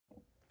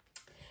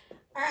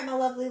All right, my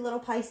lovely little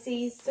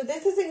Pisces. So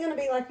this isn't going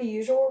to be like a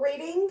usual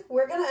reading.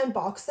 We're going to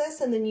unbox this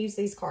and then use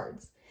these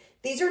cards.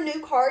 These are new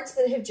cards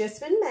that have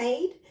just been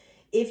made.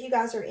 If you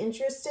guys are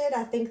interested,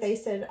 I think they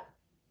said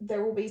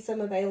there will be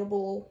some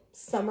available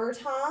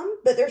summertime,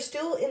 but they're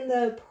still in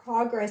the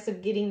progress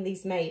of getting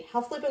these made.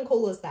 How flippin'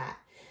 cool is that?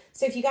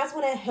 So if you guys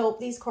want to help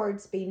these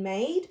cards be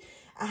made,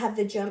 I have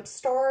the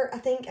Jumpstart, I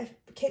think,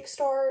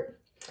 Kickstart,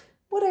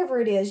 whatever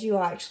it is you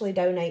actually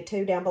donate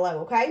to down below,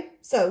 okay?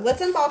 So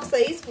let's unbox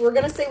these. We're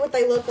going to see what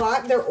they look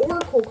like. They're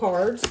Oracle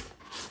cards.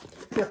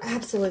 They're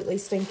absolutely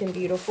stinking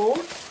beautiful.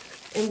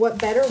 And what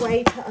better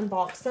way to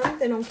unbox them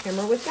than on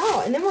camera with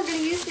y'all? And then we're going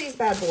to use these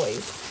bad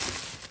boys.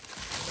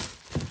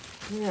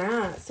 All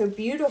right, so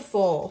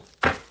beautiful.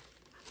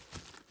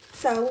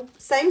 So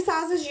same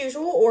size as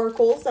usual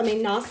oracles. I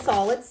mean, nice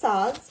solid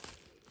size.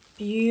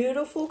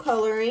 Beautiful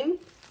coloring.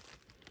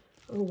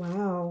 Oh,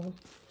 wow.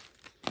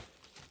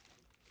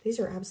 These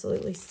are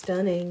absolutely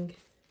stunning.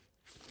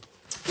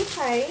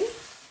 Okay.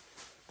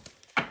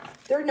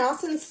 They're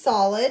nice and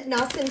solid,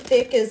 nice and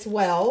thick as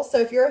well. So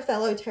if you're a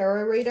fellow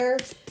tarot reader,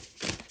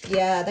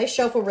 yeah, they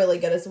shuffle really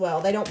good as well.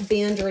 They don't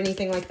bend or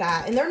anything like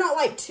that. And they're not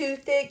like too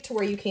thick to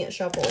where you can't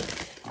shuffle.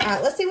 All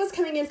right, let's see what's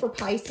coming in for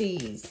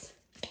Pisces.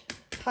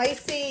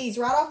 Pisces,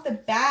 right off the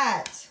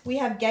bat, we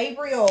have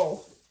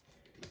Gabriel.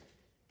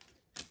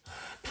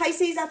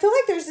 Pisces, I feel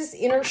like there's this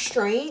inner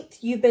strength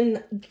you've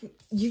been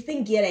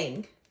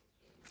getting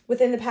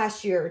within the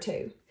past year or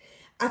two.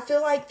 I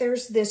feel like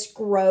there's this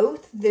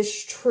growth,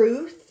 this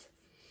truth,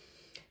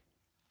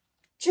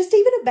 just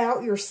even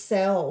about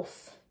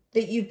yourself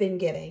that you've been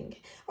getting.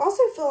 I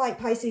also feel like,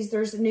 Pisces,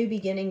 there's new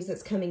beginnings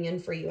that's coming in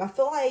for you. I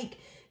feel like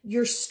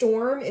your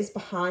storm is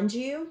behind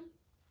you.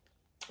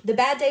 The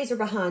bad days are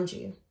behind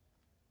you.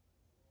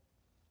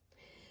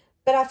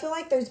 But I feel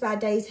like those bad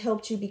days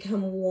helped you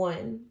become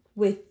one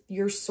with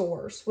your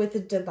source, with the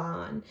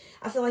divine.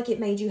 I feel like it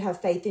made you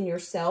have faith in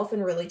yourself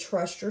and really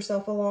trust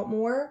yourself a lot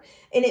more.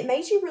 And it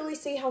made you really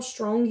see how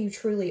strong you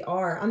truly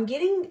are. I'm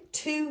getting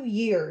 2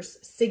 years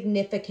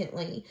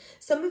significantly.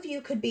 Some of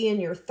you could be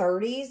in your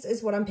 30s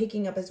is what I'm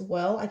picking up as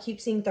well. I keep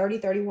seeing 30,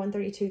 31,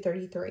 32,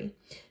 33.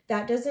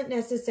 That doesn't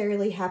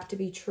necessarily have to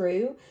be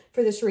true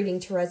for this reading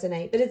to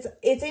resonate. But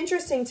it's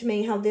interesting to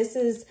me how this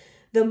is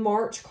the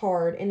March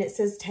card, and it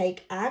says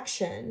take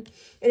action.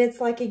 And it's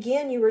like,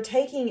 again, you were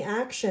taking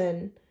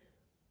action.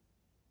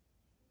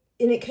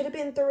 And it could have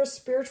been through a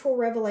spiritual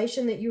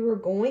revelation that you were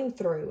going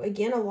through.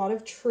 Again, a lot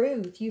of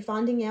truth. You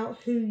finding out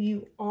who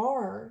you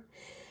are.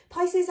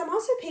 Pisces, I'm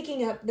also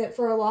picking up that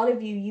for a lot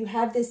of you, you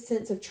have this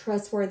sense of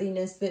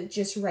trustworthiness that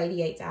just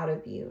radiates out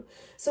of you.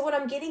 So what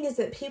I'm getting is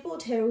that people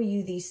tell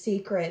you these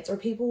secrets, or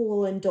people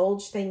will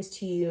indulge things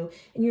to you,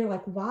 and you're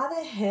like, why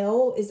the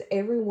hell is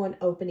everyone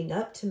opening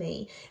up to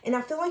me? And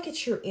I feel like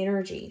it's your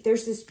energy.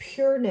 There's this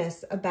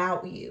pureness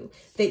about you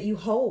that you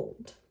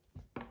hold.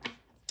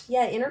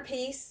 Yeah, inner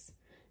peace.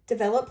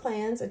 Develop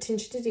plans,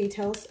 attention to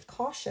details,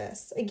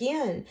 cautious.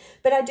 Again,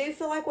 but I do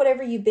feel like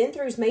whatever you've been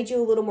through has made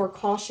you a little more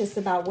cautious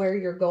about where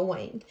you're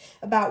going,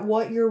 about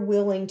what you're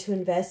willing to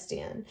invest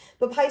in.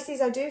 But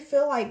Pisces, I do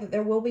feel like that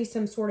there will be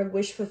some sort of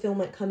wish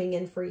fulfillment coming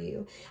in for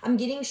you. I'm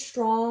getting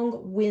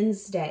strong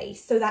Wednesday.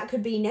 So that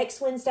could be next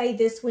Wednesday,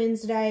 this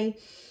Wednesday.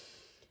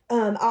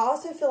 I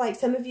also feel like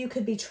some of you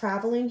could be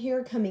traveling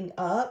here coming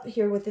up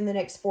here within the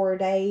next 4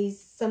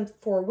 days,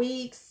 4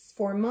 weeks,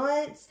 4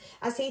 months.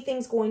 I see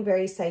things going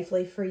very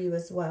safely for you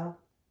as well.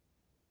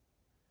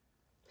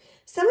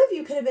 Some of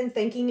you could have been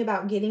thinking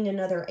about getting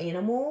another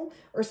animal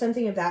or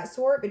something of that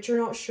sort, but you're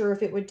not sure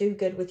if it would do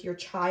good with your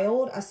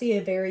child. I see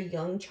a very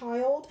young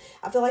child.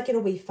 I feel like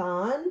it'll be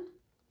fine.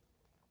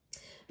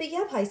 But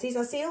yeah, Pisces,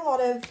 I see a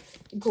lot of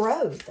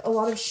growth, a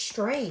lot of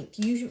strength.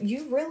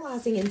 You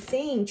realizing and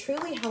seeing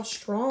truly how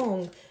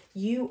strong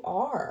you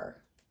are.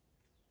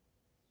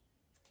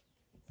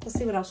 Let's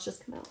see what else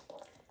just came out.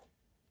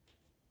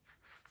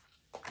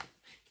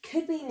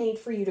 Could be need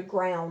for you to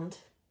ground,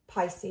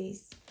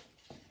 Pisces.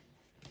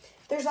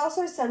 There's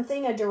also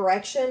something, a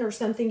direction or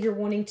something you're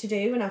wanting to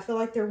do, and I feel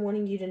like they're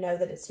wanting you to know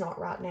that it's not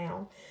right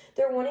now.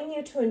 They're wanting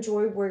you to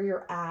enjoy where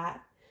you're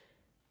at.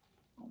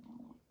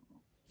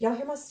 Y'all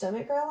hear my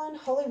stomach growling?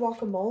 Holy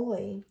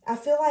guacamole. I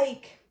feel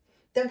like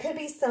there could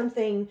be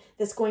something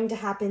that's going to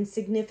happen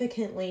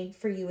significantly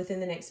for you within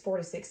the next 4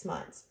 to 6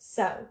 months.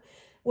 So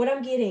what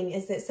I'm getting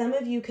is that some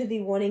of you could be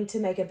wanting to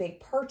make a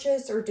big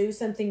purchase or do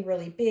something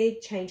really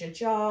big, change a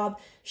job,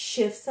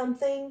 shift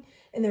something,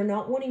 and they're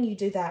not wanting you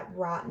to do that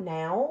right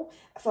now.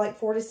 I feel like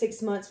 4 to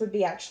 6 months would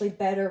be actually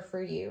better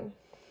for you.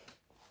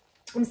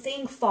 I'm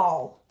seeing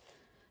fall.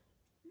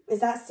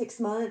 Is that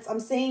 6 months? I'm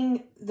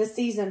seeing the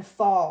season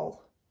fall.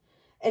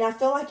 And I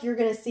feel like you're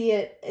going to see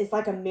it as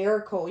like a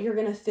miracle. You're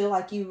going to feel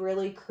like you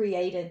really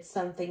created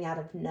something out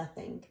of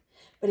nothing.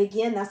 But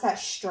again, that's that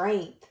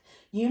strength.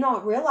 You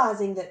not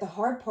realizing that the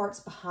hard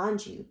part's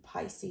behind you,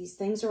 Pisces.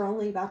 Things are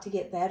only about to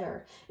get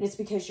better. And it's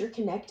because you're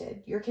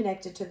connected. You're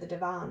connected to the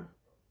divine.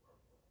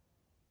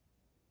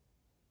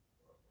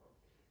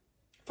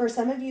 For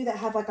some of you that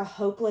have like a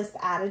hopeless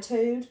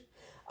attitude,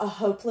 a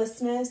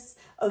hopelessness,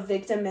 a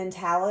victim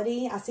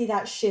mentality. I see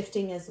that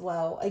shifting as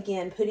well.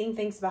 Again, putting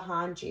things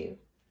behind you.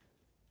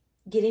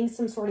 Getting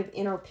some sort of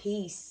inner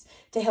peace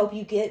to help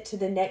you get to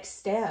the next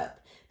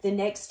step, the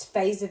next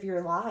phase of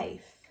your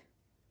life.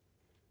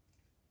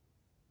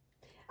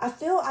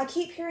 I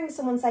keep hearing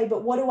someone say,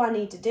 but what do I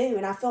need to do?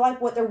 And I feel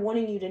like what they're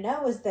wanting you to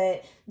know is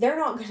that they're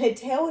not going to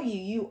tell you.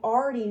 You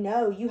already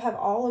know. You have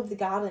all of the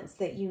guidance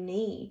that you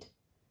need.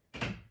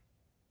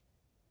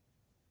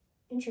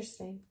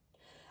 Interesting.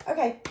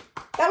 Okay,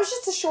 that was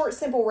just a short,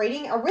 simple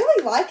reading. I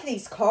really like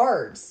these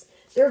cards.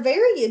 They're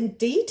very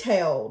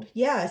detailed.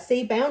 Yeah,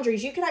 see,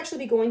 boundaries. You could actually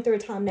be going through a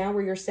time now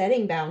where you're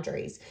setting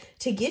boundaries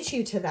to get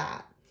you to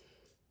that.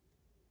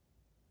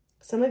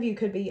 Some of you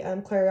could be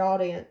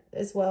clairaudient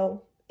as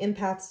well,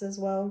 empaths as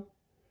well.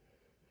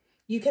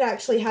 You could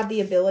actually have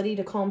the ability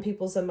to calm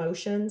people's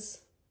emotions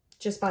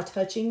just by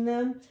touching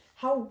them.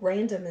 How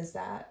random is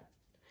that?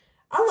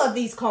 I love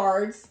these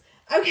cards.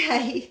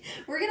 Okay,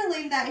 we're going to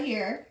leave that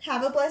here.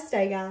 Have a blessed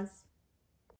day, guys.